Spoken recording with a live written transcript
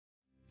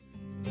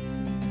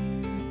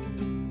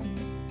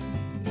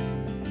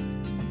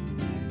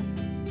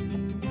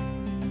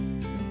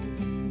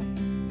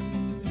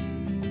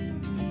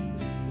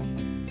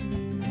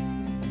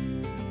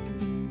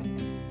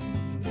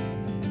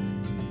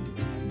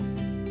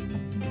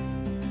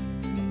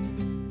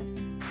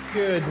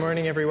Good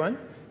morning, everyone.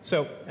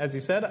 So, as you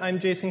said, I'm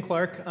Jason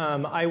Clark.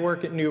 I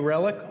work at New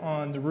Relic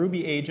on the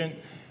Ruby agent,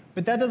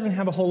 but that doesn't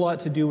have a whole lot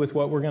to do with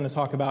what we're going to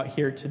talk about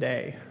here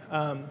today.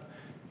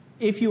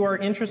 If you are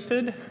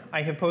interested,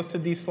 I have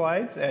posted these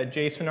slides at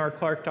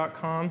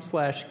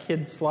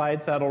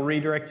jasonrclark.com/kidslides. That'll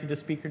redirect you to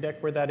Speaker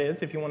Deck where that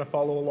is if you want to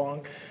follow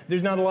along.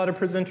 There's not a lot of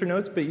presenter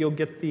notes, but you'll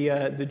get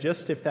the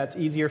gist if that's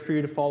easier for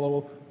you to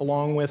follow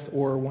along with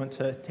or want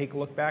to take a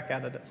look back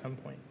at it at some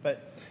point.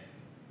 But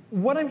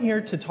what I'm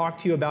here to talk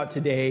to you about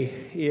today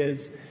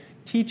is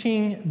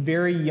teaching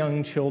very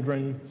young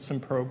children some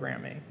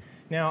programming.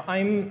 Now,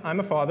 I'm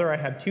a father. I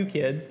have two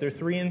kids. They're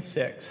 3 and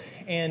 6.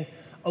 And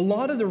a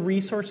lot of the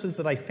resources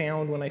that I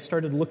found when I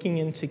started looking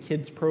into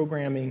kids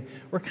programming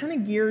were kind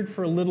of geared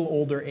for a little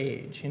older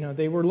age. You know,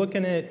 they were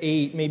looking at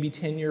 8, maybe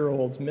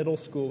 10-year-olds, middle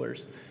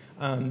schoolers,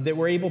 that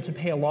were able to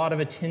pay a lot of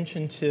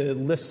attention to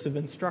lists of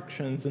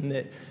instructions and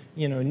that,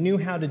 you know, knew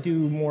how to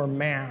do more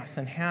math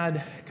and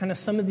had kind of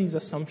some of these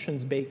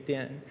assumptions baked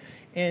in.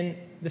 And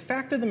the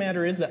fact of the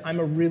matter is that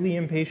I'm a really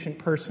impatient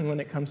person when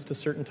it comes to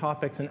certain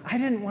topics, and I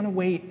didn't want to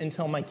wait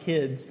until my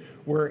kids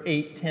were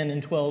 8, 10,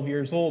 and 12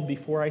 years old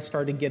before I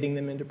started getting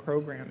them into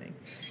programming.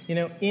 You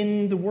know,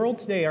 in the world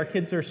today, our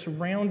kids are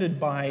surrounded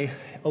by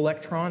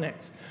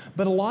electronics,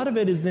 but a lot of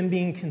it is them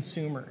being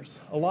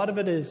consumers. A lot of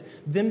it is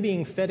them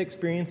being fed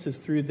experiences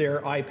through their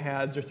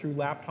iPads or through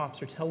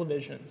laptops or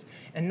televisions,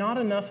 and not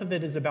enough of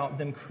it is about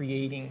them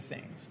creating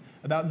things,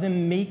 about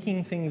them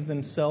making things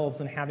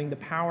themselves and having the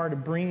power to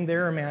bring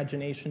their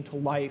imagination to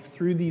life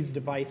through these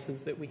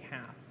devices that we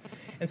have.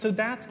 And so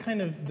that's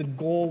kind of the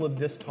goal of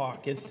this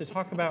talk, is to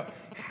talk about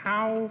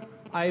how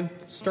I've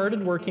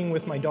started working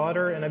with my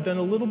daughter, and I've done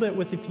a little bit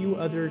with a few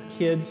other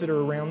kids that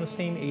are around the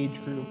same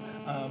age group,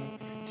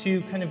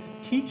 to kind of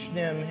teach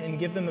them and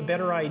give them a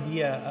better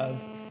idea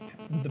of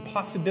the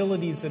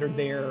possibilities that are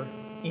there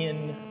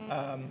in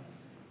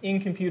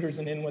computers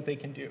and in what they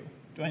can do.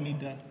 Do I need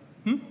to?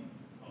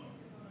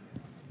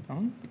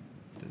 Phone?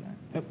 Did I?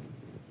 Oh,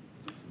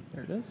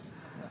 there it is.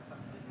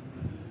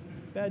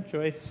 Bad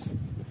choice.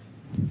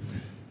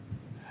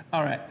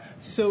 All right,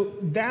 so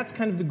that's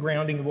kind of the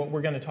grounding of what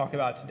we're going to talk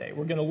about today.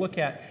 We're going to look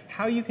at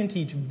how you can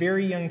teach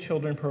very young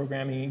children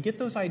programming and get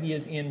those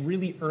ideas in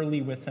really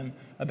early with them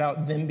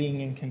about them being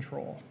in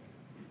control.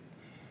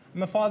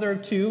 I'm a father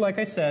of 2, like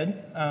I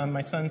said.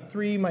 My son's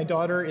 3, my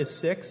daughter is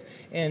 6,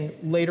 and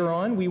later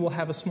on we will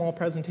have a small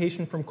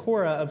presentation from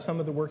Cora of some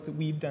of the work that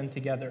we've done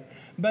together.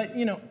 But,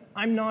 you know,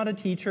 I'm not a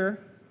teacher.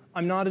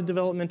 I'm not a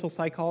developmental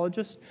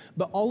psychologist,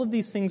 but all of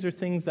these things are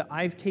things that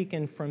I've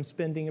taken from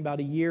spending about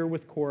a year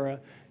with Cora,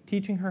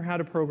 teaching her how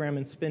to program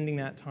and spending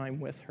that time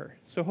with her.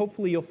 So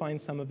hopefully you'll find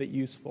some of it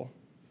useful.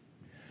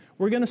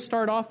 We're going to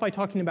start off by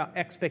talking about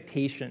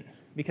expectation,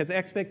 because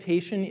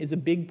expectation is a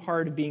big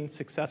part of being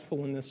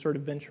successful in this sort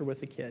of venture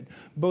with a kid.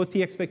 Both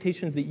the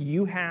expectations that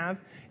you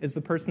have as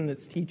the person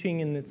that's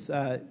teaching and that's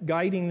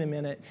guiding them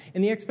in it,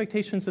 and the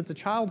expectations that the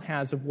child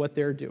has of what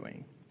they're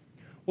doing.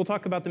 We'll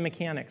talk about the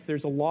mechanics.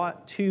 There's a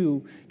lot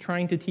to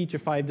trying to teach a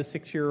 5 to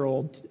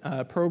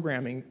 6-year-old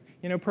programming.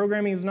 You know,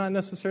 programming is not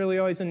necessarily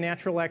always a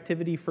natural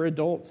activity for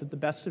adults at the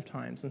best of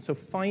times, and so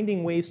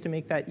finding ways to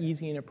make that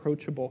easy and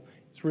approachable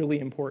is really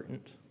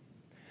important.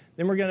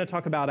 Then we're going to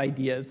talk about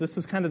ideas. This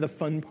is kind of the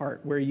fun part,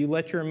 where you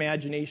let your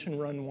imagination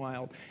run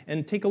wild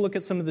and take a look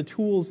at some of the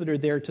tools that are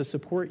there to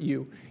support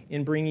you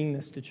in bringing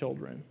this to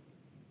children.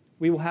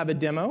 We will have a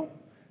demo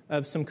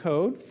of some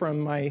code from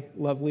my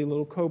lovely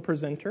little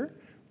co-presenter,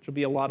 which will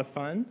be a lot of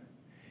fun.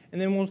 And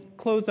then we'll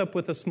close up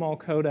with a small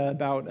coda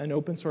about an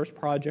open source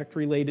project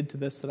related to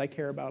this that I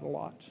care about a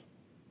lot.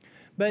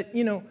 But,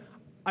 you know,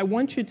 I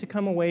want you to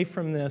come away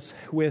from this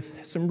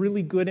with some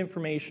really good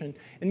information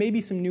and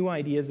maybe some new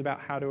ideas about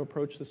how to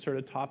approach this sort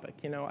of topic.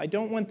 You know, I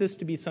don't want this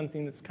to be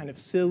something that's kind of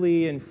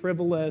silly and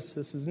frivolous.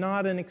 This is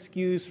not an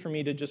excuse for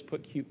me to just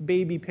put cute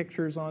baby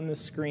pictures on the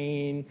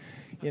screen,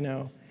 you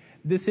know.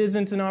 This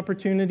isn't an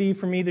opportunity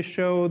for me to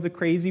show the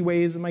crazy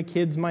ways that my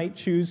kids might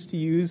choose to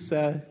use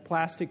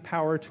plastic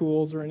power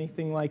tools or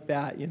anything like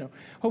that. You know,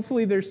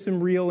 hopefully there's some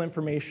real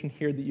information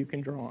here that you can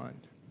draw on.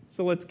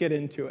 So let's get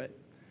into it.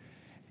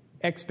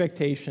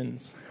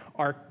 Expectations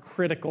are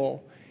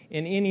critical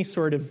in any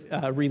sort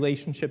of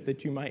relationship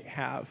that you might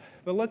have.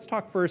 But let's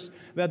talk first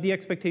about the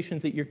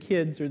expectations that your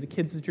kids or the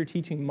kids that you're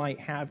teaching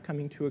might have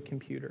coming to a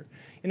computer.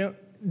 You know,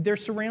 they're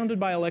surrounded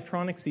by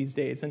electronics these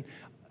days, and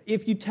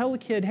if you tell a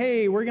kid,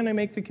 hey, we're going to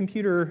make the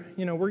computer,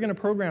 you know, we're going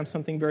to program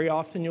something, very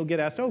often you'll get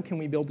asked, oh, can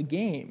we build a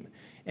game?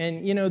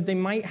 And, you know, they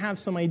might have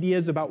some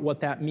ideas about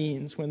what that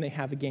means when they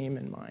have a game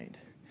in mind.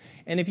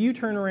 And if you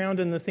turn around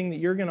and the thing that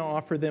you're going to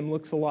offer them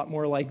looks a lot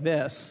more like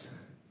this,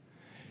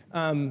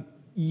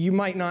 you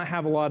might not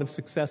have a lot of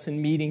success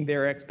in meeting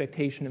their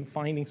expectation and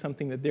finding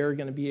something that they're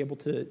going to be able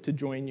to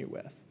join you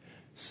with.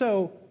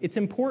 So it's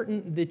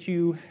important that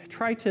you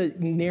try to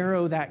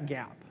narrow that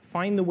gap.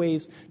 Find the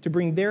ways to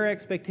bring their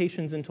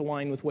expectations into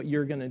line with what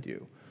you're going to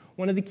do.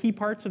 One of the key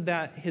parts of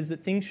that is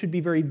that things should be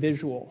very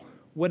visual.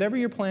 Whatever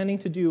you're planning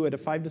to do at a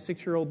 5 to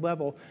 6-year-old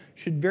level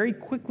should very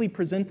quickly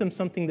present them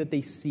something that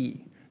they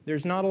see,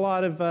 There's not a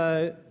lot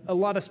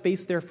of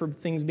space there for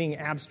things being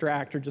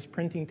abstract, or just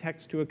printing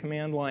text to a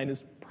command line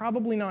is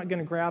probably not going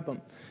to grab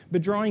them.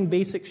 But drawing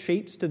basic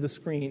shapes to the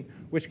screen,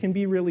 which can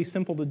be really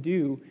simple to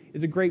do,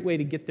 is a great way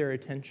to get their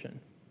attention.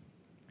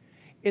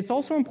 It's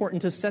also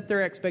important to set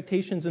their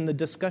expectations in the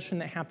discussion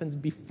that happens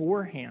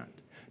beforehand.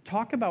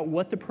 Talk about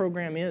what the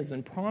program is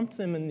and prompt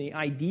them in the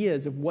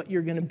ideas of what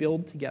you're going to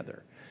build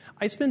together.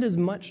 I spend as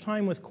much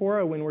time with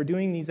Cora when we're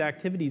doing these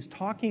activities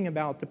talking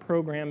about the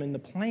program and the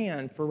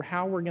plan for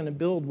how we're going to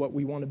build what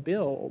we want to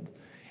build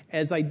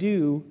as I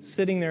do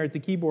sitting there at the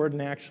keyboard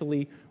and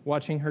actually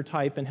watching her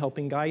type and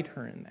helping guide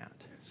her in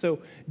that. So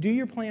do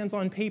your plans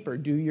on paper,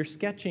 do your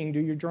sketching, do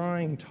your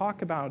drawing,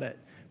 talk about it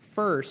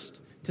first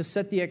to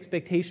set the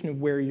expectation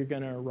of where you're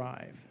going to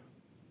arrive.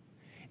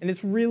 And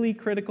it's really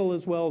critical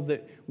as well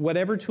that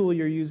whatever tool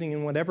you're using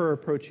and whatever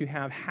approach you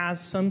have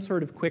has some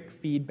sort of quick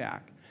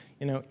feedback.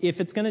 If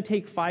it's going to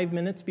take 5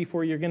 minutes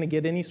before you're going to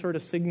get any sort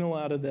of signal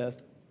out of this,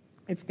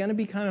 it's going to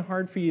be kind of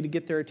hard for you to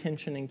get their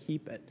attention and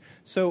keep it.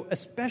 So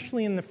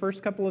especially in the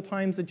first couple of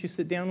times that you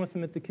sit down with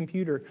them at the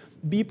computer,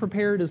 be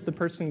prepared as the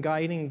person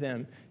guiding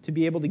them to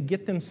be able to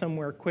get them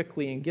somewhere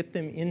quickly and get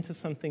them into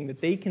something that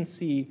they can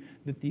see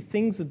that the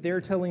things that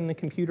they're telling the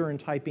computer and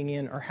typing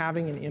in are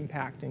having an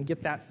impact, and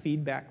get that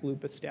feedback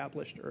loop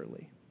established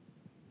early.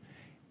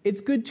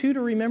 It's good, too,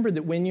 to remember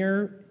that when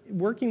you're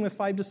working with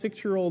 5 to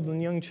 6-year-olds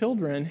and young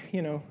children,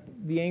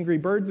 the Angry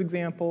Birds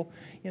example,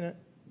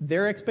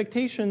 their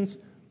expectations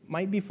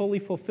might be fully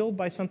fulfilled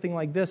by something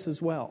like this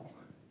as well.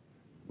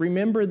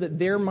 Remember that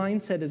their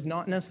mindset is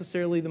not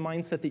necessarily the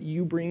mindset that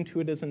you bring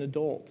to it as an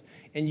adult,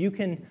 and you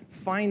can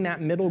find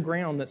that middle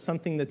ground that's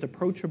something that's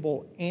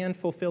approachable and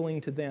fulfilling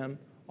to them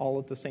all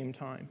at the same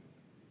time.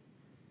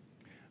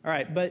 All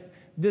right, but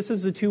this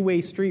is a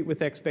two-way street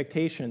with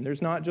expectation.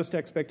 There's not just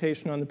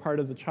expectation on the part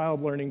of the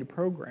child learning to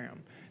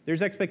program.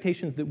 There's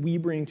expectations that we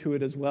bring to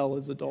it as well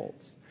as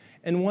adults.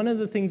 And one of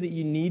the things that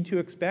you need to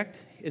expect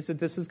is that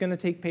this is going to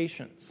take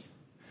patience.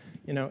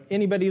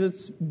 Anybody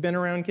that's been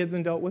around kids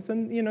and dealt with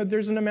them,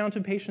 there's an amount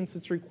of patience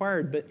that's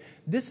required. But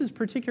this is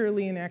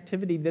particularly an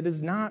activity that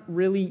is not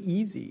really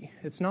easy.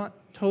 It's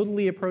not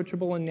totally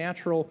approachable and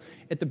natural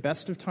at the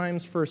best of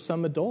times for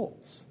some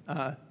adults.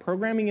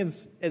 Programming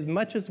is, as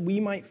much as we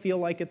might feel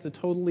like it's a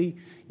totally,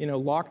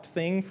 locked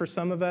thing for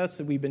some of us,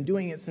 and we've been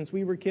doing it since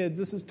we were kids,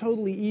 this is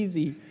totally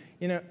easy,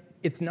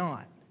 it's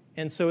not.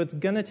 And so it's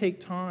going to take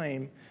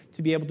time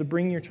to be able to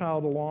bring your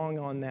child along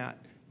on that,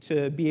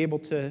 to be able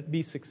to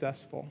be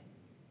successful.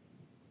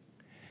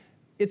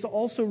 It's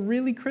also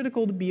really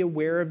critical to be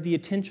aware of the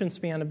attention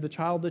span of the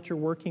child that you're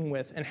working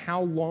with and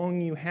how long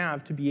you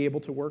have to be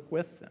able to work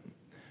with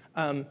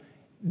them.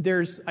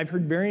 I've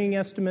heard varying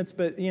estimates,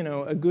 but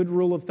a good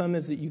rule of thumb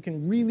is that you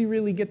can really,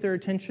 really get their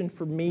attention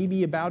for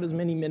maybe about as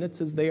many minutes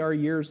as they are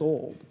years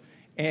old.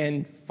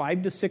 And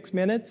 5 to 6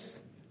 minutes,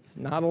 it's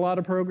not a lot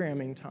of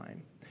programming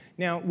time.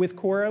 Now, with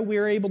Cora,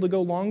 we're able to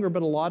go longer,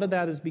 but a lot of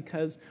that is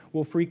because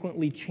we'll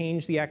frequently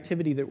change the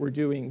activity that we're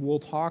doing. We'll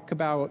talk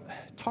about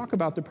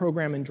the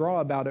program and draw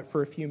about it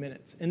for a few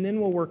minutes, and then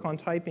we'll work on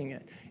typing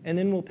it, and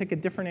then we'll pick a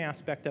different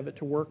aspect of it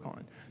to work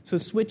on. So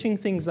switching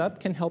things up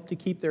can help to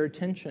keep their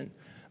attention,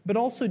 but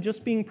also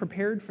just being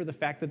prepared for the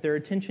fact that their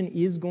attention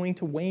is going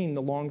to wane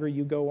the longer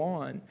you go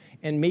on,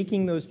 and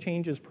making those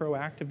changes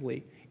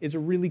proactively is a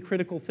really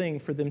critical thing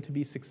for them to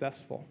be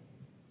successful.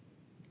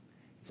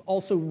 It's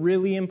also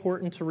really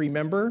important to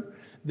remember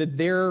that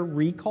their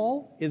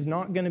recall is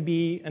not going to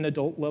be an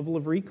adult level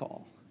of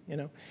recall.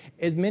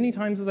 As many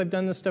times as I've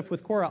done this stuff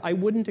with Cora, I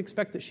wouldn't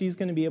expect that she's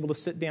going to be able to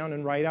sit down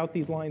and write out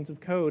these lines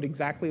of code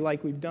exactly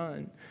like we've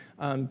done,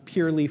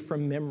 purely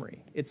from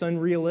memory. It's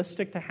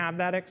unrealistic to have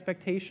that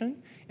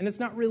expectation, and it's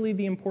not really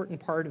the important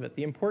part of it.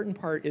 The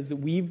important part is that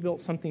we've built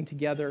something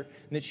together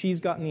and that she's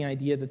gotten the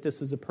idea that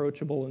this is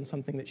approachable and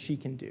something that she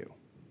can do.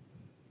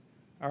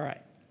 All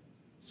right.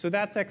 So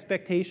that's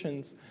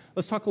expectations.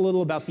 Let's talk a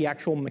little about the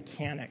actual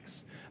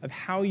mechanics of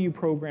how you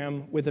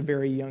program with a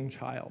very young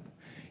child.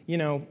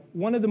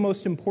 One of the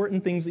most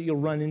important things that you'll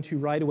run into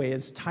right away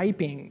is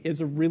typing is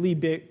a really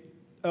big...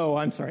 Oh,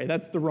 I'm sorry,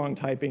 that's the wrong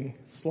typing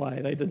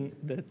slide.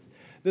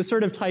 The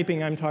sort of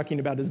typing I'm talking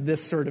about is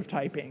this sort of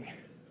typing.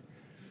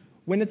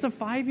 When it's a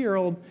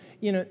 5-year-old,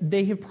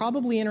 they have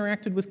probably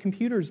interacted with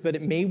computers, but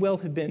it may well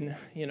have been,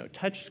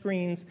 touch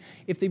screens.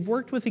 If they've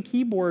worked with a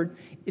keyboard,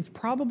 it's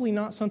probably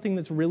not something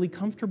that's really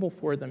comfortable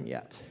for them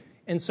yet.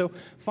 And so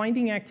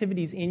finding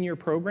activities in your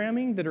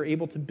programming that are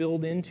able to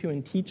build into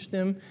and teach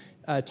them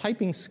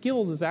typing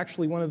skills is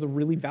actually one of the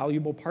really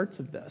valuable parts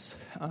of this.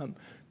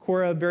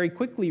 Cora very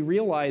quickly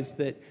realized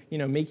that,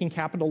 making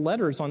capital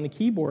letters on the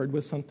keyboard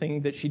was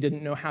something that she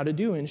didn't know how to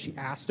do, and she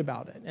asked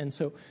about it. And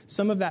so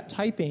some of that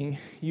typing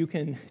you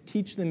can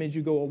teach them as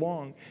you go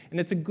along, and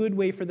it's a good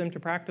way for them to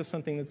practice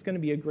something that's going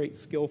to be a great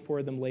skill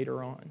for them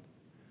later on.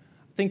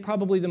 I think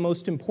probably the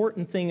most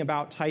important thing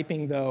about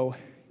typing, though,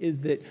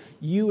 is that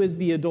you as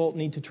the adult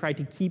need to try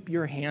to keep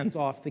your hands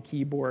off the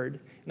keyboard.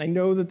 And I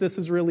know that this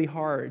is really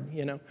hard,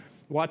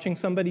 Watching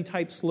somebody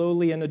type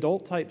slowly, an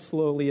adult type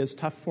slowly, is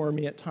tough for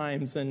me at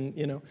times, and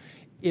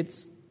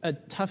it's a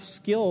tough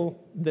skill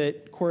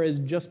that Cora is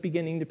just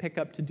beginning to pick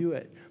up to do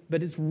it.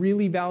 But it's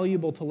really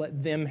valuable to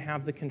let them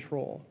have the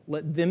control.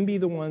 Let them be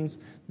the ones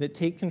that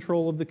take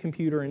control of the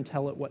computer and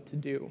tell it what to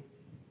do.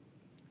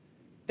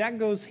 That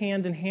goes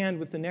hand in hand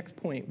with the next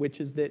point, which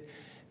is that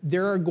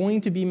there are going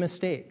to be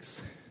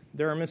mistakes.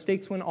 There are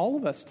mistakes when all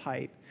of us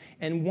type.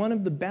 And one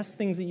of the best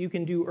things that you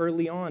can do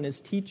early on is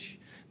teach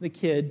the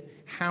kid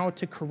how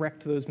to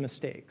correct those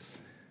mistakes.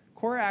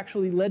 Cora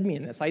actually led me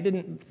in this. I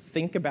didn't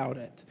think about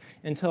it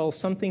until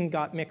something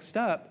got mixed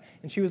up,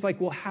 and she was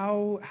like, well,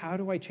 how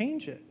do I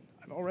change it?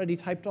 I've already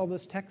typed all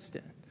this text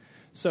in.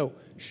 So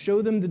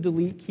show them the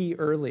delete key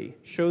early.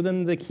 Show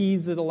them the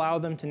keys that allow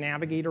them to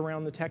navigate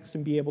around the text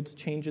and be able to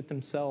change it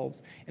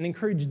themselves, and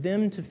encourage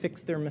them to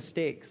fix their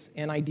mistakes,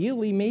 and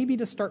ideally maybe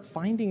to start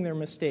finding their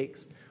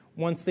mistakes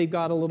once they've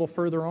got a little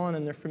further on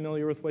and they're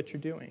familiar with what you're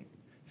doing.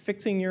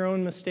 Fixing your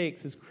own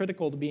mistakes is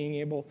critical to being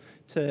able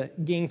to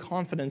gain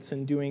confidence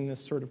in doing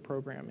this sort of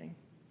programming.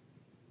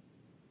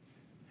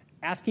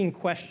 Asking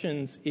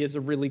questions is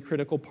a really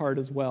critical part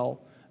as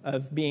well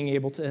of being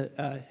able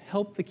to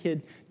help the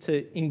kid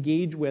to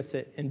engage with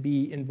it and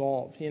be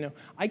involved. You know,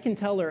 I can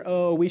tell her,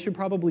 oh, we should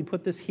probably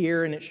put this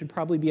here and it should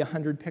probably be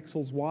 100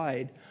 pixels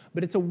wide,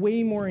 but it's a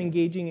way more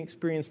engaging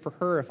experience for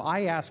her if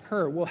I ask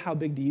her, well, how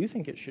big do you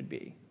think it should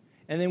be?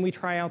 And then we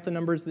try out the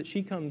numbers that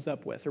she comes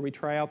up with, or we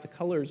try out the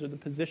colors or the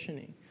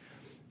positioning.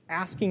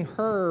 Asking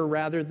her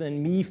rather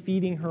than me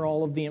feeding her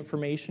all of the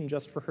information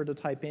just for her to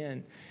type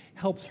in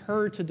helps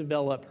her to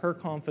develop her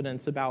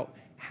confidence about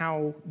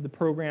how the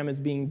program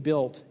is being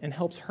built and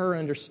helps her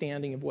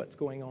understanding of what's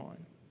going on.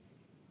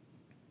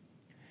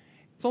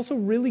 It's also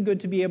really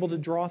good to be able to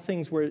draw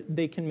things where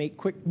they can make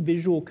quick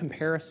visual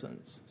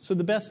comparisons. So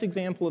the best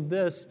example of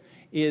this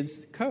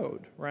is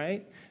code,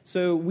 right?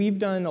 So we've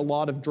done a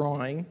lot of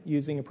drawing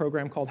using a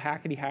program called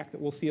Hackety Hack that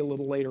we'll see a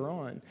little later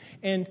on.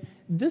 And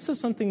this is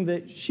something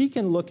that she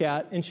can look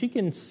at and she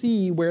can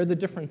see where the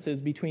difference is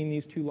between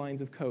these two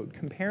lines of code,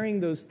 comparing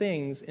those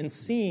things and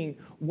seeing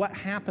what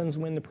happens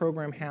when the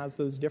program has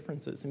those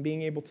differences, and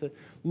being able to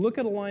look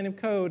at a line of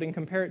code and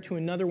compare it to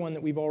another one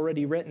that we've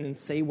already written and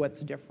say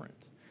what's different.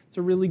 It's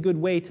a really good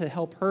way to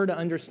help her to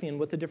understand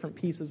what the different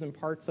pieces and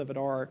parts of it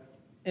are,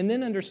 and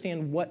then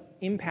understand what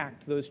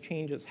impact those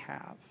changes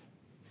have.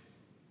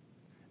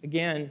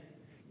 Again,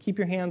 keep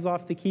your hands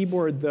off the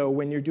keyboard, though,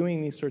 when you're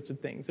doing these sorts of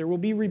things. There will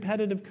be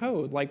repetitive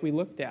code, like we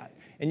looked at,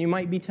 and you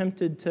might be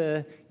tempted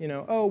to,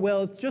 oh,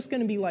 well, it's just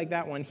going to be like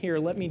that one. Here,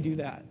 let me do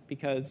that,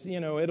 because,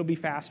 it'll be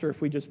faster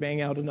if we just bang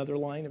out another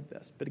line of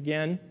this. But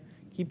again,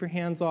 keep your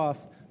hands off.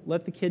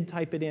 Let the kid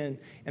type it in.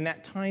 And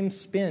that time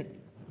spent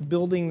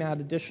building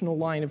that additional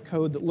line of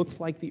code that looks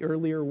like the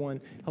earlier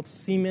one helps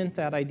cement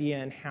that idea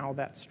and how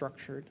that's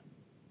structured.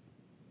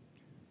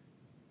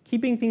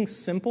 Keeping things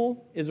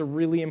simple is a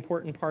really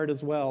important part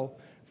as well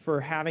for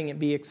having it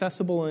be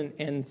accessible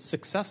and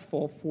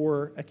successful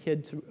for a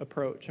kid to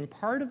approach. And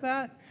part of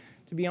that,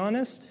 to be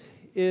honest,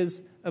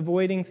 is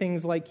avoiding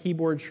things like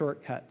keyboard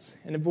shortcuts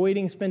and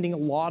avoiding spending a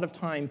lot of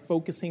time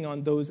focusing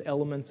on those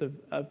elements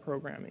of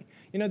programming.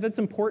 That's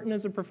important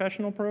as a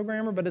professional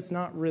programmer, but it's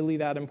not really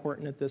that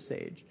important at this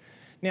age.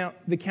 Now,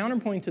 the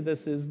counterpoint to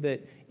this is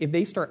that if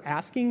they start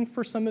asking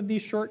for some of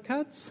these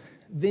shortcuts,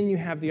 then you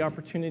have the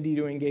opportunity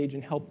to engage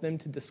and help them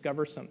to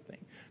discover something.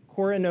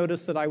 Cora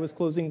noticed that I was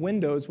closing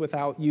windows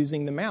without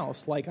using the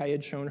mouse like I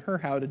had shown her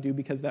how to do,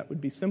 because that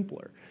would be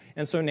simpler.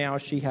 And so now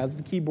she has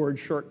the keyboard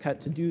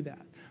shortcut to do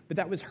that. But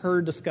that was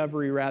her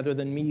discovery rather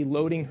than me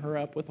loading her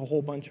up with a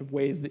whole bunch of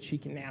ways that she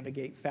can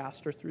navigate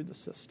faster through the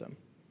system.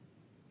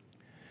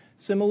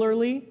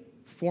 Similarly,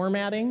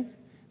 formatting,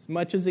 as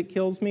much as it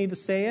kills me to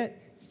say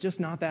it, it's just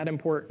not that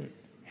important.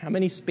 How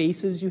many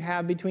spaces you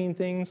have between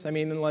things,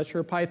 unless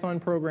you're a Python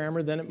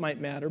programmer, then it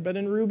might matter. But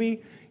in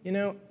Ruby,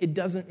 it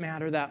doesn't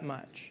matter that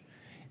much.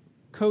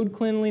 Code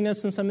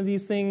cleanliness and some of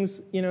these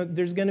things,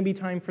 there's going to be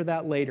time for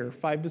that later.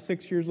 5 to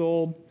 6 years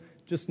old,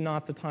 just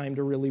not the time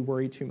to really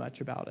worry too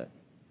much about it.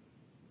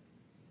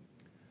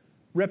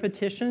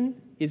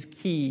 Repetition is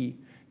key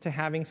to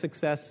having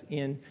success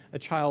in a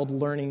child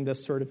learning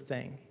this sort of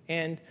thing.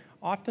 And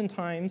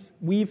oftentimes,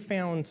 we've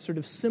found sort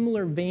of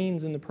similar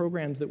veins in the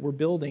programs that we're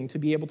building to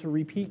be able to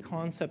repeat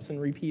concepts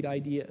and repeat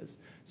ideas.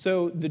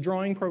 So the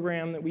drawing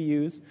program that we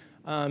use,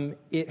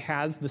 it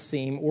has the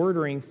same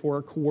ordering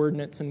for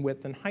coordinates and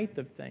width and height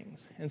of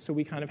things. And so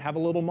we kind of have a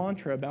little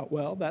mantra about,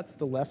 well, that's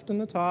the left and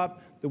the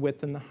top, the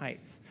width and the height.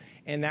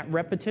 And that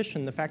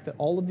repetition, the fact that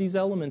all of these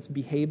elements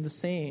behave the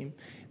same,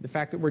 the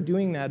fact that we're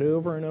doing that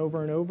over and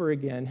over and over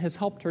again has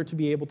helped her to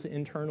be able to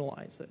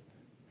internalize it.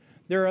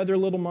 There are other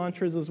little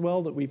mantras as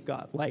well that we've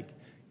got, like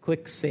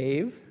click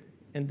save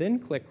and then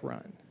click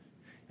run.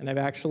 And I've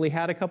actually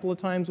had a couple of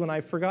times when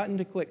I've forgotten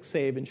to click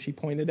save, and she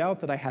pointed out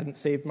that I hadn't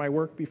saved my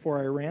work before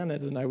I ran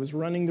it, and I was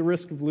running the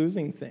risk of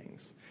losing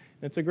things.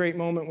 And it's a great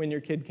moment when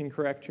your kid can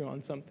correct you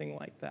on something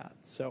like that.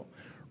 So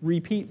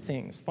repeat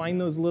things.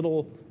 Find those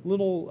little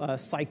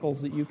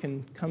cycles that you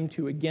can come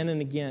to again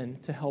and again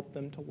to help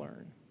them to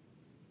learn.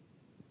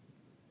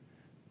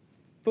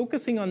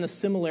 Focusing on the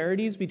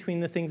similarities between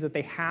the things that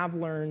they have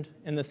learned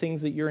and the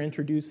things that you're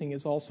introducing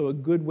is also a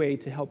good way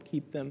to help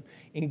keep them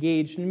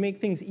engaged and make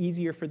things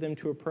easier for them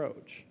to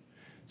approach.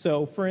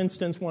 So, for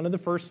instance, one of the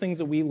first things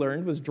that we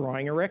learned was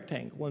drawing a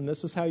rectangle, and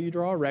this is how you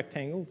draw a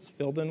rectangle. It's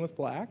filled in with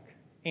black.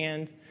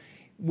 And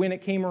when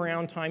it came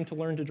around time to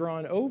learn to draw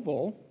an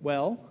oval,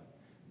 well,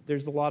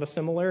 there's a lot of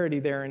similarity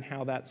there in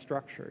how that's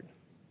structured.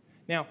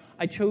 Now,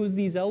 I chose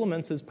these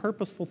elements as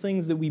purposeful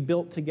things that we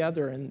built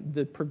together and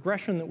the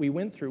progression that we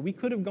went through. We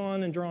could have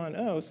gone and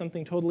drawn,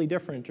 something totally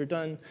different, or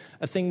done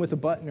a thing with a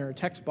button or a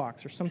text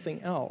box or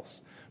something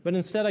else. But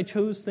instead, I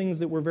chose things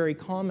that were very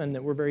common,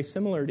 that were very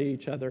similar to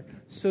each other,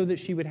 so that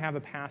she would have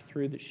a path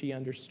through that she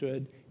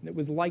understood, and it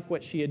was like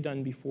what she had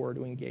done before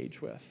to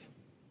engage with.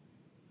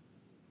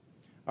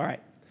 All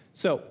right,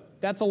 so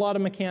that's a lot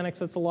of mechanics.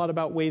 That's a lot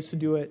about ways to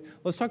do it.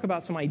 Let's talk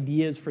about some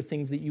ideas for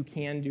things that you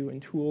can do and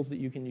tools that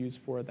you can use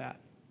for that.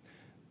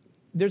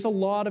 There's a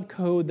lot of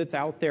code that's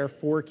out there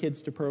for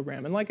kids to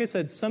program. And like I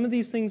said, some of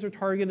these things are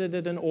targeted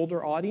at an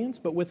older audience,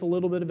 but with a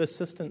little bit of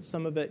assistance,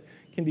 some of it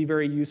can be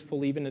very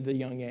useful even at a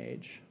young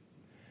age.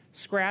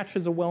 Scratch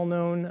is a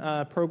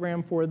well-known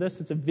program for this.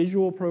 It's a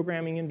visual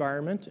programming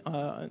environment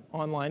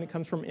online. It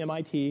comes from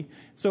MIT.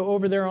 So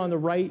over there on the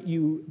right,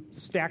 you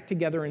stack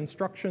together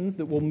instructions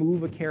that will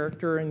move a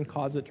character and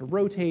cause it to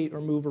rotate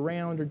or move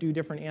around or do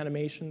different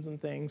animations and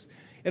things.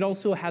 It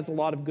also has a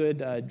lot of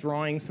good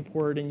drawing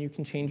support, and you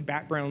can change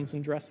backgrounds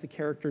and dress the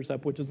characters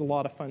up, which is a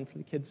lot of fun for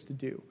the kids to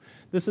do.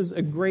 This is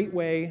a great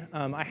way.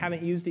 I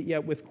haven't used it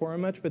yet with Cora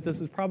much, but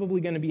this is probably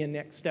going to be a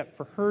next step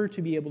for her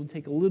to be able to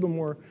take a little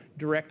more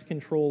direct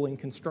control in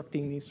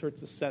constructing these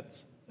sorts of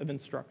sets of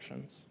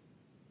instructions.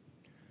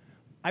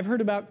 I've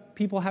heard about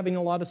people having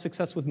a lot of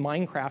success with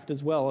Minecraft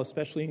as well,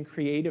 especially in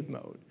creative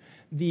mode.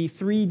 The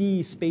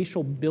 3D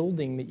spatial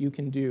building that you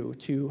can do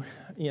to,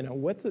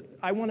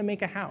 I want to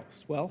make a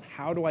house. Well,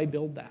 how do I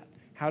build that?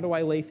 How do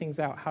I lay things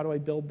out? How do I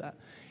build that?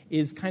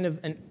 Is kind of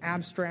an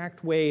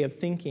abstract way of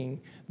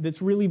thinking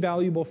that's really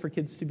valuable for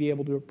kids to be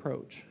able to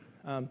approach.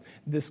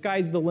 The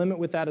sky's the limit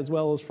with that as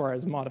well, as far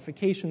as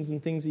modifications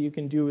and things that you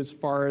can do as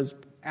far as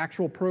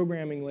actual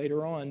programming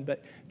later on,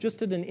 but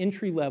just at an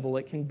entry level,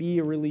 it can be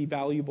a really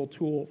valuable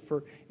tool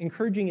for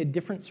encouraging a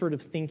different sort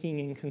of thinking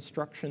and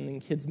construction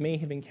than kids may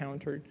have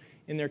encountered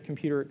in their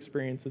computer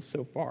experiences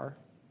so far.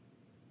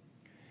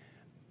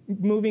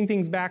 Moving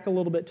things back a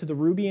little bit to the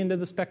Ruby end of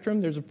the spectrum,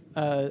 there's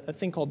a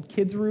thing called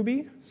Kids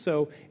Ruby.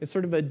 So it's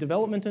sort of a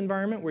development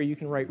environment where you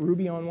can write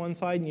Ruby on one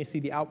side and you see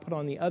the output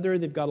on the other.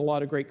 They've got a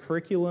lot of great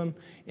curriculum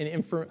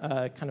and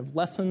kind of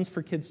lessons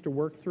for kids to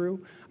work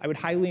through. I would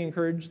highly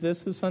encourage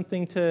this as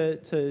something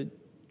to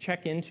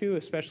check into,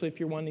 especially if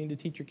you're wanting to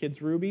teach your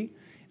kids Ruby.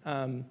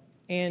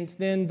 And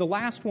then the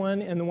last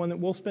one, and the one that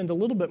we'll spend a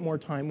little bit more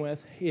time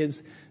with,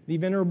 is the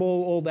venerable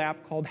old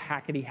app called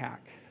Hackety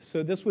Hack.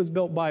 So this was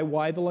built by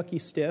Why the Lucky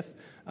Stiff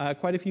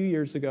quite a few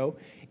years ago.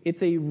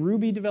 It's a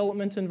Ruby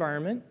development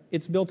environment.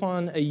 It's built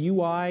on a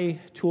UI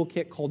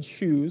toolkit called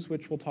Shoes,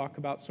 which we'll talk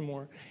about some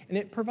more. And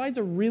it provides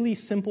a really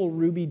simple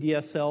Ruby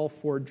DSL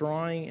for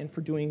drawing and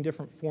for doing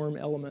different form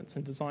elements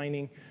and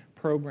designing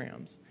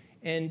programs.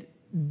 And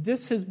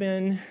this has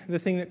been the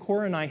thing that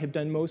Cora and I have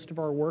done most of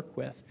our work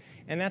with.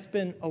 And that's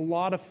been a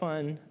lot of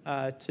fun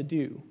to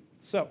do.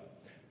 So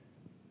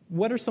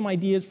what are some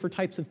ideas for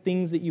types of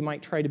things that you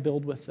might try to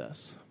build with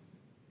this?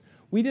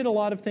 We did a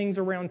lot of things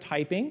around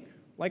typing.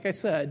 Like I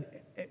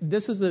said,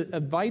 this is a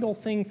vital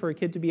thing for a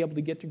kid to be able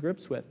to get to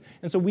grips with.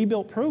 And so we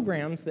built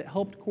programs that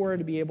helped Cora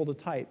to be able to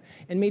type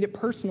and made it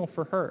personal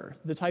for her.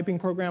 The typing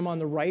program on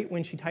the right,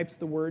 when she types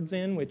the words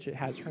in, which it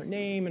has her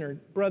name and her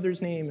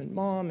brother's name and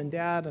mom and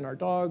dad and our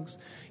dogs,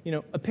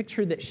 a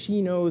picture that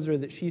she knows or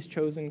that she's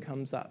chosen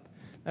comes up.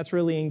 That's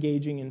really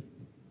engaging and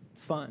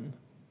fun.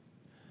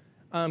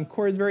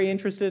 Cora's very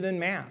interested in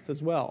math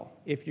as well.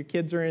 If your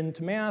kids are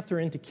into math or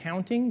into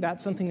counting,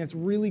 that's something that's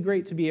really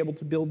great to be able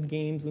to build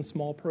games and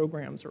small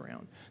programs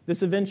around.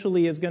 This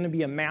eventually is going to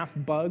be a math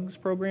bugs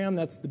program.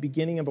 That's the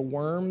beginning of a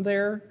worm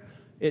there.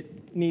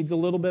 It needs a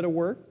little bit of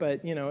work,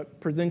 but it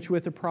presents you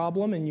with a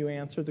problem and you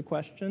answer the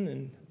question,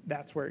 and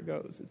that's where it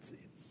goes. It's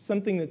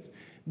something that's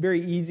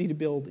very easy to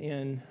build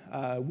in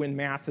when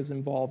math is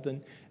involved,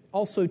 and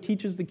also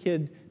teaches the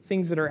kid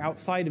things that are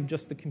outside of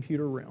just the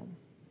computer realm.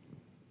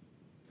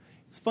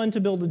 It's fun to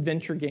build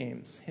adventure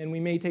games, and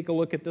we may take a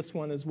look at this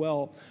one as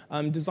well.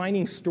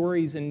 Designing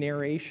stories and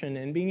narration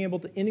and being able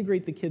to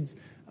integrate the kids'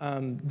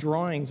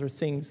 drawings or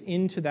things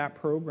into that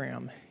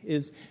program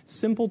is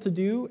simple to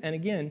do, and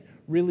again,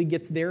 really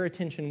gets their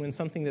attention when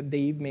something that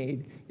they've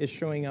made is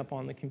showing up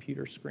on the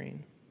computer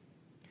screen.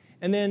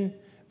 And then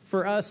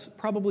for us,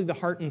 probably the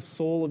heart and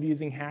soul of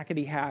using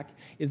Hackety Hack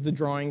is the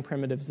drawing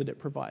primitives that it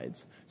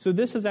provides. So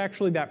this is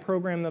actually that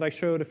program that I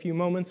showed a few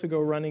moments ago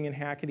running in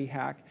Hackety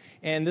Hack,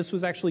 and this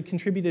was actually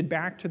contributed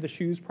back to the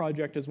Shoes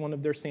project as one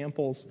of their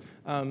samples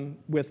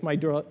with my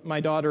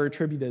daughter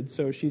attributed.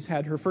 So she's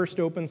had her first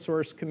open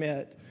source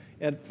commit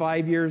at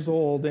 5 years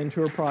old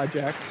into her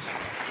project.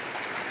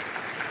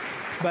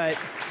 But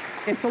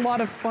it's a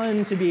lot of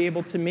fun to be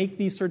able to make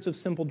these sorts of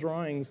simple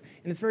drawings,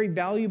 and it's very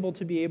valuable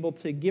to be able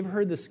to give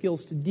her the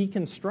skills to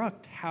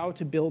deconstruct how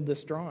to build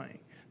this drawing.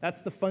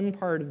 That's the fun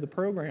part of the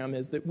program,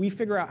 is that we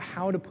figure out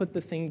how to put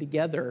the thing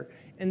together,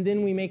 and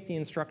then we make the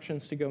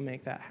instructions to go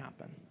make that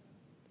happen.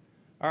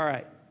 All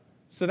right,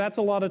 so that's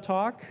a lot of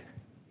talk.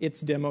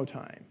 It's demo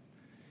time.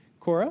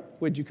 Cora,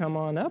 would you come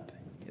on up?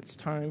 It's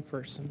time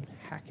for some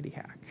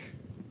hackety-hack.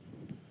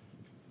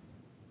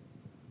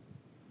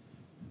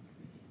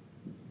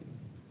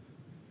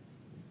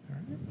 All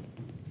right.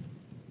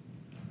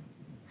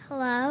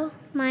 Hello,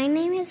 my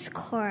name is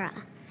Cora.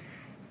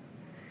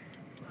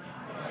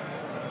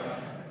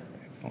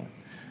 Excellent.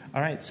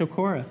 All right, so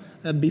Cora,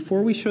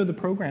 before we show the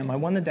program, I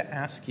wanted to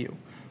ask you,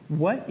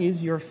 what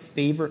is your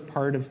favorite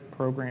part of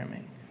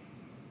programming?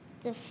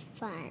 The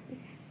fun.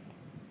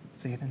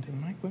 Say it into the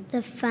mic. What?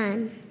 The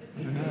fun.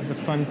 The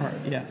fun part,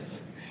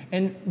 yes.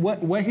 And what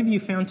have you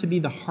found to be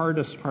the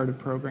hardest part of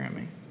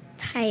programming?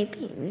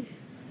 Typing.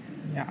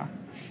 Yeah,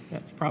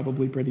 that's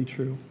probably pretty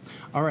true.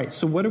 All right,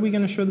 so what are we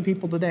going to show the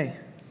people today?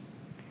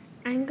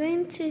 I'm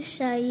going to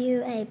show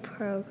you a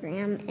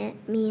program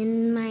that me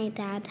and my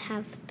dad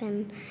have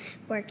been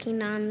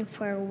working on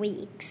for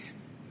weeks.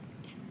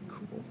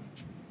 Cool.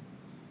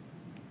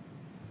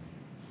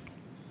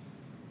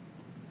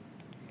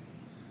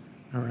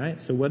 All right,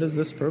 so what is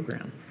this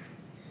program?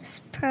 This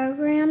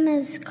program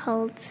is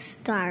called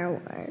Star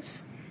Wars.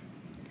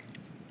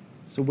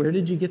 So where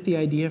did you get the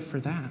idea for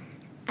that?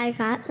 I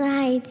got the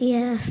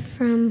idea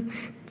from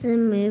the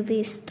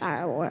movie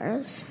Star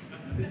Wars.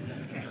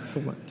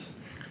 Excellent.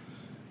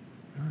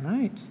 All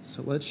right,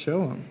 so let's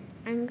show them.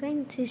 I'm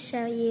going to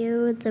show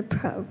you the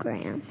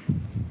program.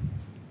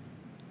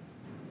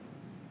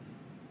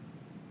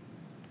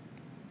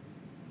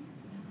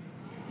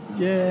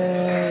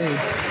 Yay!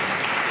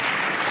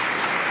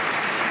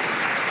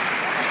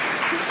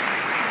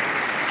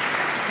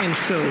 And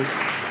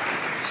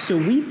so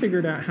we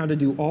figured out how to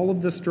do all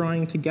of this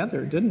drawing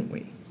together, didn't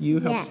we? You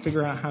helped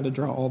figure out how to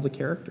draw all the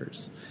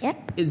characters.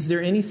 Yep. Is there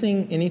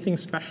anything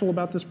special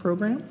about this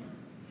program?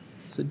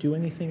 Does it do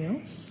anything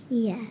else?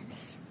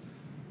 Yes.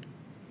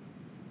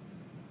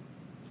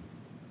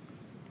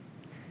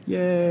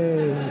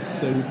 Yay!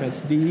 So you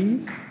press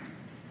D.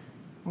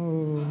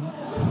 Oh.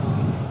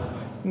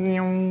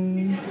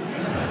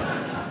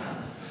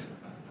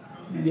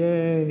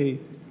 Yay!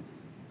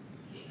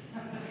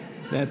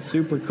 That's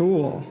super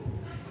cool.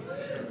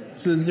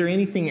 So is there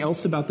anything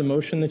else about the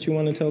motion that you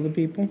want to tell the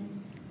people?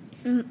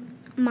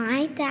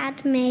 My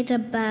dad made a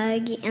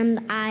bug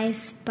and I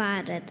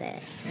spotted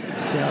it.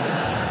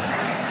 Yeah.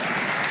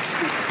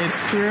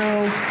 It's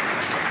true.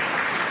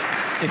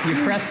 If you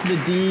press the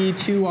D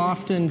too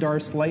often,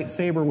 Darth's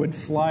lightsaber would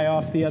fly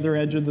off the other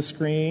edge of the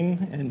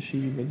screen, and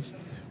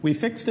we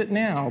fixed it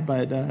now,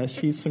 but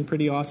she's some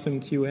pretty awesome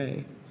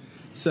QA.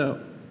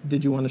 So,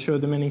 did you want to show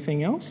them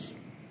anything else?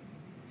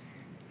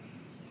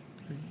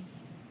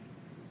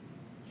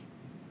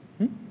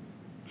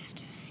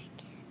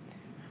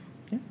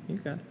 Yeah, you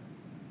got it.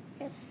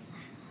 Yes.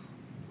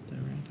 That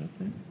right up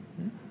there?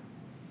 Yeah.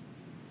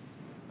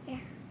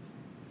 Where?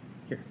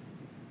 Here.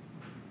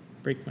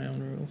 Break my own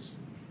rules.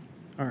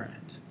 All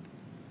right.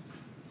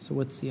 So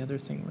what's the other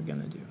thing we're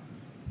going to do?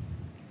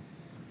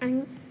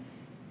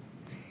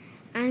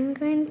 I'm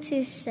going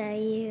to show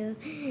you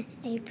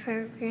a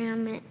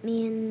program that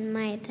me and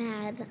my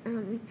dad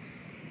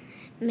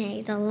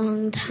made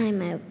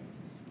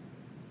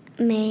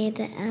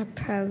a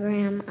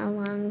program a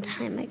long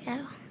time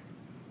ago.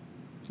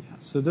 Yeah,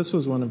 so this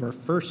was one of our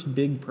first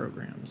big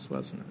programs,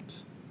 wasn't it?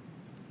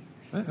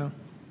 Uh-oh.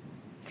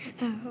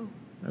 Oh.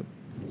 Oh,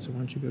 so why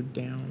don't you go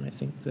down? I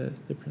think the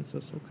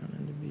princess will come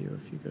into view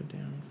if you go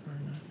down far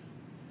enough.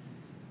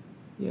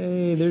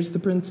 Yay, there's the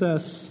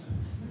princess.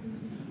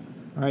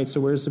 All right, so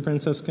where's the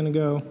princess going to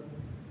go?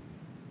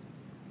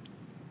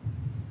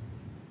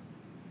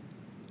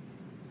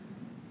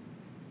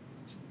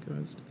 She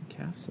goes to the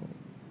castle.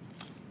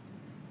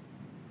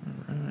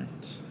 All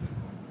right.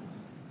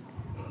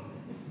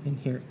 And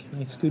here, can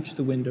I scooch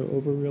the window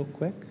over real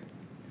quick?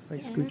 If I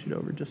scooch it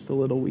over just a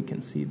little, we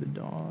can see the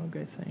dog,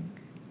 I think.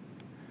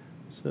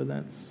 So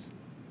that's,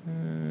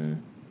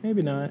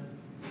 maybe not.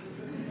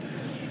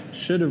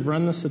 Should have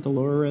run this at the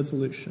lower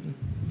resolution.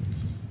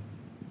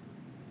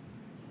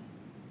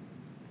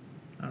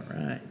 All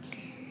right.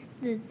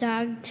 The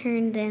dog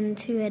turned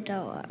into a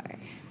door.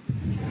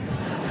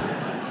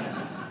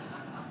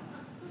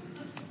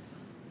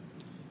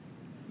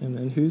 And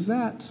then who's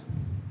that?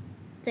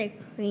 The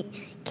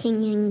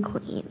king and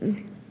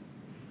queen.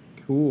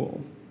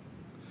 Cool.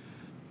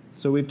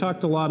 So we've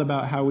talked a lot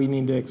about how we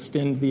need to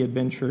extend the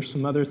adventure.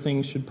 Some other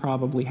things should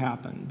probably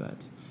happen, but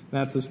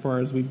that's as far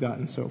as we've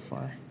gotten so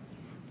far.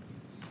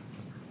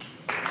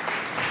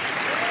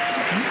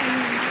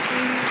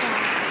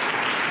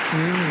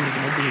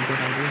 That'd be a good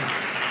idea.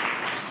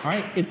 All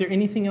right, is there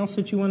anything else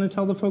that you want to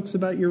tell the folks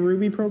about your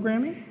Ruby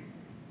programming?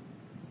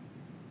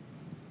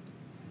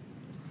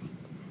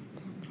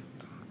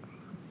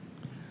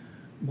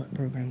 What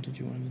program did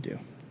you want to do?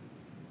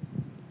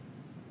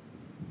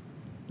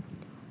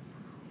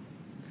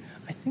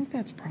 think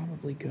that's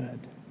probably good.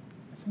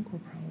 I think we're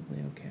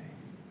probably okay.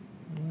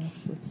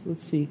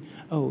 Let's see.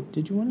 Oh,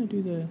 did you want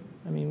to do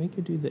we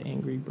could do the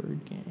Angry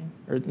Bird game.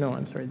 Or no,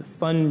 I'm sorry, the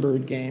Fun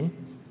Bird game.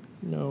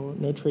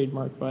 No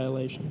trademark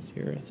violations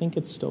here. I think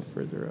it's still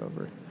further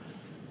over.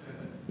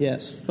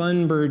 Yes,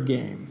 Fun Bird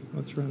game.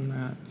 Let's run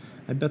that.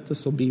 I bet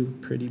this will be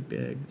pretty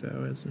big,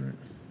 though, isn't it?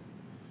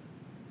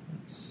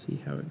 Let's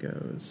see how it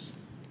goes.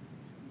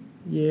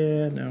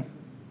 Yeah, no.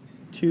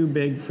 Too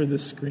big for the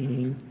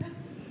screen.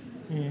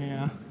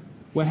 Yeah.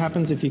 What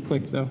happens if you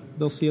click, though?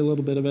 They'll see a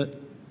little bit of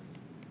it.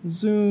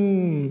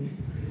 Zoom.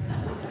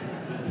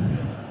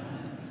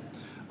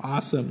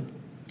 Awesome.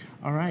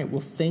 All right. Well,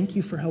 thank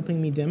you for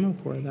helping me demo,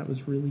 Cora. That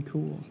was really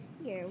cool.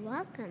 You're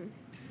welcome.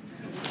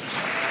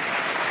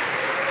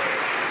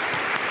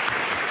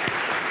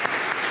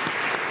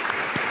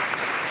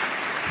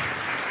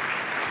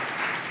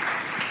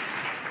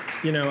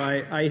 You know,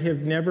 I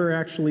have never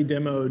actually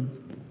demoed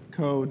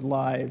code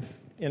live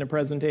in a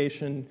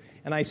presentation,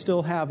 and I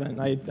still haven't.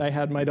 I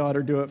had my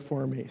daughter do it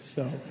for me,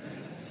 so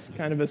it's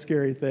kind of a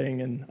scary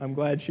thing, and I'm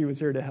glad she was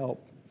here to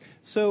help.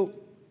 So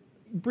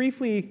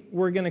briefly,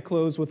 we're going to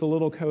close with a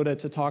little coda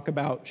to talk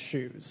about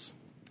Shoes.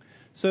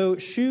 So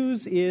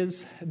Shoes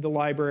is the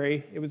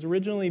library. It was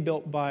originally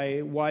built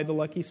by Y the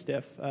Lucky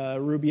Stiff, a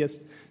Rubyist,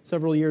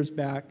 several years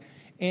back,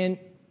 and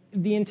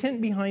the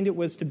intent behind it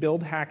was to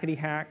build Hackety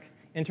Hack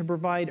and to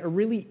provide a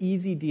really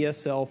easy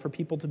DSL for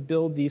people to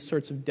build these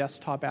sorts of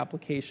desktop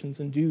applications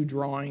and do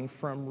drawing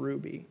from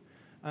Ruby.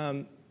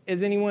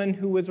 As anyone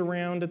who was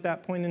around at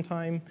that point in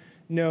time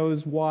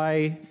knows,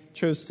 Y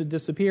chose to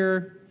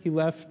disappear. He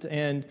left,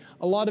 and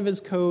a lot of his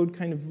code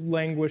kind of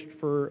languished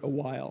for a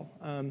while.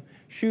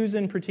 Shoes,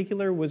 in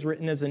particular, was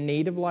written as a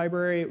native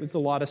library. It was a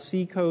lot of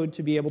C code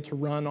to be able to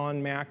run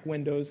on Mac,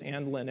 Windows,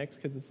 and Linux,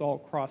 because it's all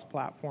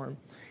cross-platform.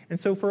 And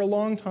so for a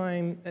long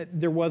time,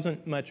 there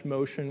wasn't much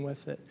motion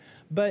with it.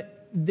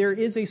 But there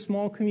is a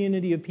small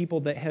community of people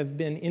that have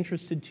been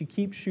interested to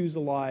keep Shoes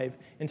alive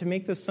and to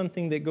make this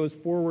something that goes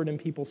forward and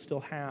people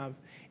still have.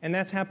 And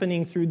that's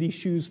happening through the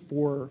Shoes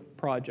 4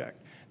 project.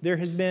 There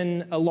has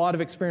been a lot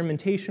of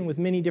experimentation with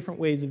many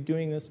different ways of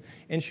doing this,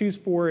 and Shoes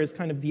 4 is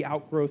kind of the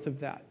outgrowth of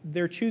that.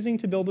 They're choosing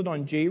to build it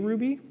on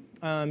JRuby,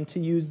 to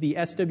use the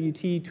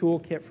SWT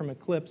toolkit from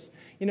Eclipse.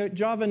 You know,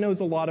 Java knows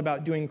a lot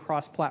about doing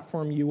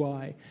cross-platform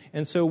UI,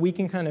 and so we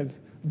can kind of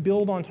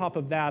build on top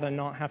of that and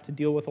not have to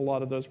deal with a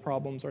lot of those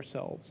problems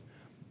ourselves.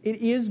 It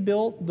is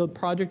built, the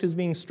project is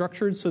being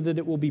structured so that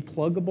it will be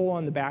pluggable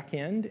on the back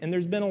end, and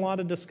there's been a lot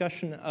of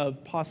discussion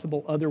of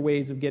possible other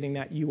ways of getting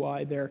that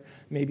UI there,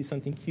 maybe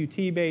something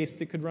Qt-based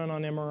that could run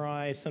on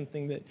MRI,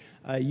 something that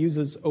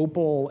uses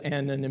Opal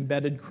and an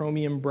embedded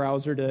Chromium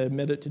browser to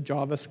emit it to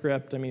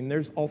JavaScript. I mean,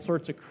 there's all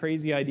sorts of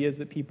crazy ideas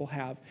that people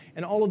have,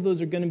 and all of those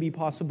are going to be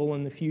possible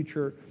in the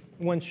future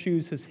once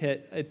Shoes has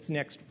hit its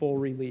next full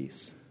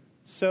release.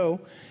 So,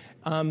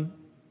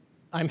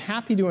 I'm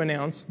happy to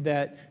announce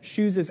that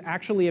Shoes is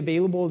actually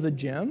available as a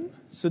gem.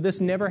 So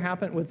this never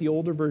happened with the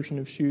older version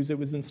of Shoes. It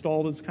was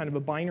installed as kind of a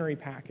binary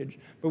package.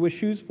 But with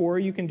Shoes 4,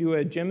 you can do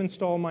a gem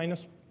install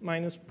minus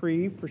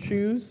pre for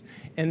Shoes.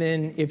 And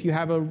then if you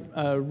have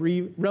a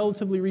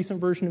relatively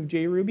recent version of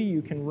JRuby,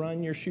 you can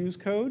run your Shoes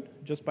code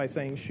just by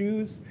saying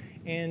Shoes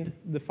and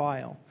the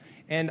file.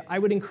 And I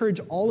would encourage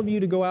all of you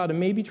to go out and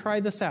maybe try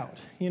this out.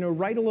 You know,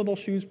 write a little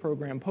Shoes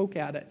program, poke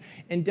at it,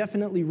 and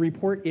definitely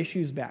report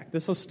issues back.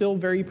 This is still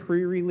very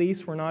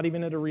pre-release. We're not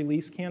even at a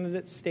release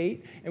candidate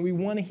state, and we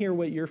want to hear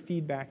what your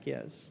feedback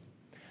is.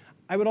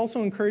 I would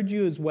also encourage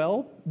you as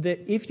well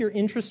that if you're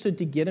interested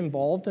to get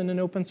involved in an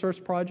open source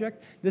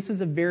project, this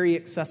is a very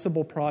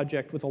accessible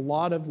project with a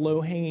lot of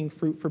low-hanging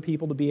fruit for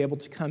people to be able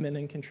to come in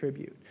and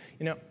contribute.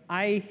 You know,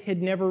 I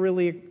had never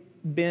really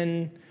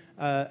been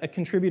a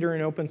contributor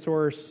in open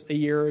source a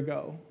year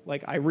ago.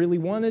 Like, I really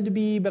wanted to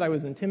be, but I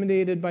was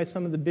intimidated by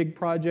some of the big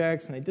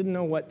projects, and I didn't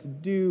know what to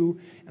do.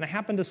 And I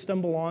happened to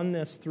stumble on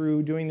this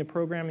through doing the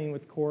programming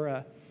with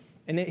Cora.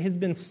 And it has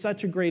been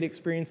such a great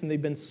experience, and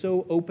they've been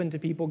so open to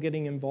people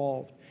getting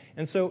involved.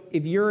 And so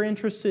if you're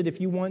interested,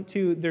 if you want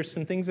to, there's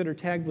some things that are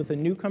tagged with a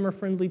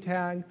newcomer-friendly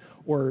tag,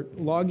 or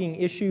logging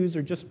issues,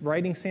 or just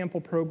writing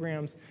sample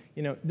programs.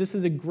 You know, this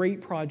is a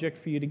great project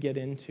for you to get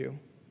into.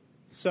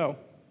 So,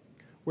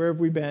 where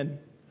have we been?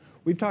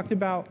 We've talked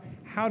about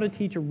how to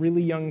teach a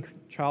really young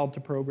child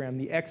to program,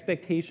 the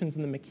expectations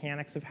and the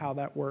mechanics of how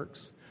that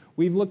works.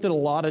 We've looked at a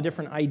lot of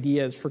different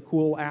ideas for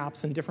cool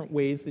apps and different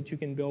ways that you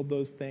can build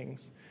those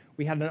things.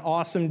 We had an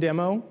awesome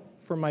demo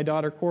from my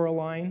daughter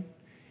Coraline,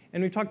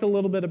 and we've talked a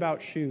little bit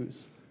about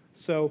Shoes.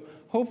 So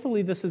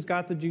hopefully this has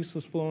got the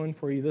juices flowing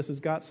for you. This has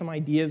got some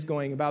ideas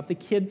going about the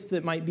kids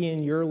that might be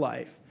in your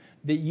life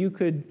that you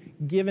could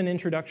give an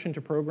introduction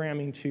to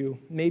programming to,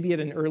 maybe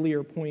at an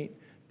earlier point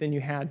than you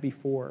had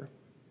before.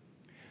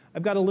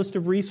 I've got a list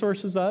of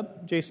resources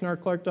up,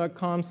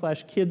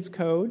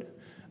 jasonrclark.com/kidscode.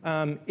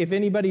 If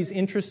anybody's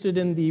interested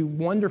in the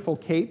wonderful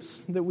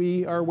capes that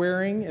we are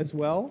wearing as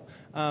well,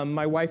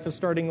 my wife is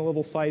starting a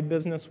little side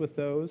business with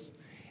those,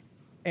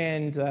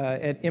 and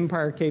at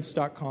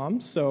empirecapes.com,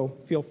 so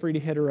feel free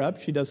to hit her up.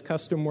 She does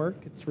custom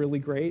work. It's really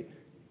great.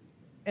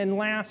 And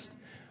last,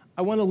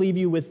 I want to leave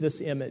you with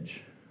this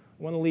image.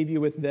 I want to leave you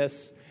with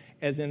this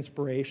as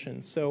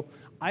inspiration. So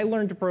I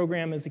learned to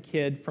program as a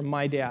kid from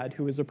my dad,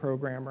 who was a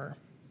programmer.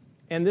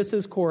 And this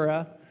is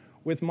Cora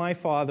with my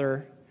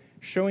father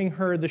showing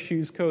her the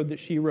shoes code that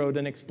she wrote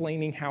and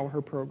explaining how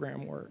her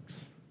program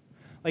works.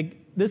 Like,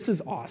 this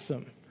is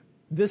awesome.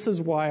 This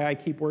is why I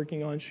keep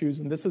working on shoes,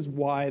 and this is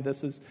why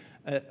this is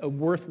a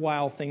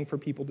worthwhile thing for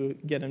people to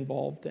get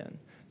involved in.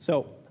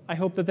 So I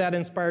hope that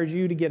inspires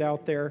you to get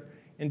out there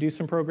and do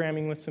some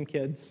programming with some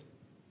kids.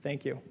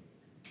 Thank you.